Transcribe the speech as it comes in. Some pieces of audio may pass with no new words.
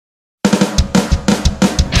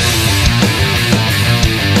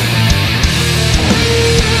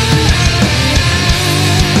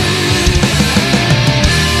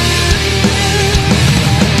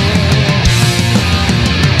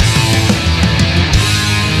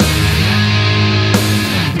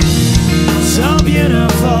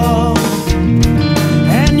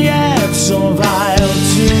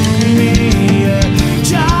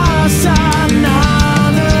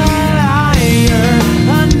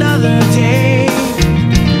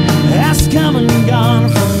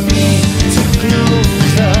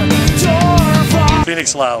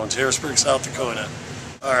Phoenix Lounge, Harrisburg, South Dakota.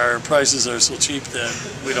 Our prices are so cheap that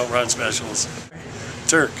we don't run specials.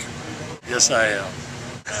 Turk. Yes, I am.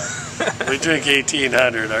 We drink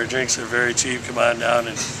 1800. Our drinks are very cheap. Come on down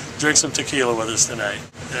and drink some tequila with us tonight.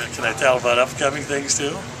 Can I tell about upcoming things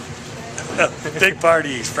too? Big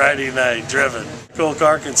parties Friday night, Driven. Polk,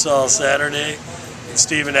 Arkansas, Saturday. And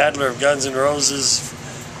Steven Adler of Guns N' Roses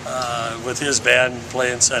with his band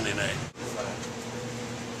playing Sunday night.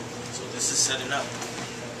 So this is setting up.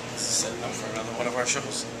 This is setting up for another one of our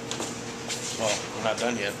shows. Well, we're not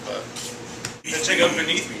done yet, but check out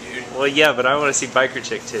Beneath Me, dude. Well, yeah, but I want to see biker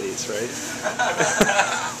chick titties,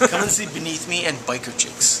 right? Come and see Beneath Me and Biker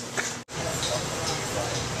Chicks.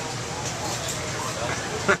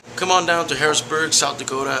 Come on down to Harrisburg, South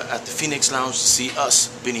Dakota at the Phoenix Lounge to see us,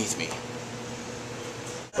 Beneath Me.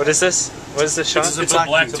 What is this? What is this shot? It's a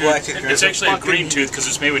black tooth. It's actually a green tooth because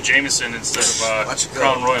it's made with Jameson instead of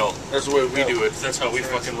Crown Royal. That's the way we do it. That's how we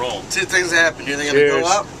fucking roll. Two things happen. You're either going to go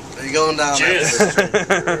up or you're going down. Cheers.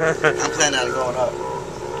 I'm planning on going up.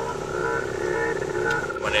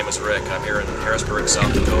 My name is Rick. I'm here in Harrisburg,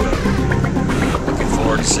 South Dakota. Looking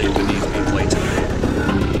forward to seeing Beneath Me play tonight.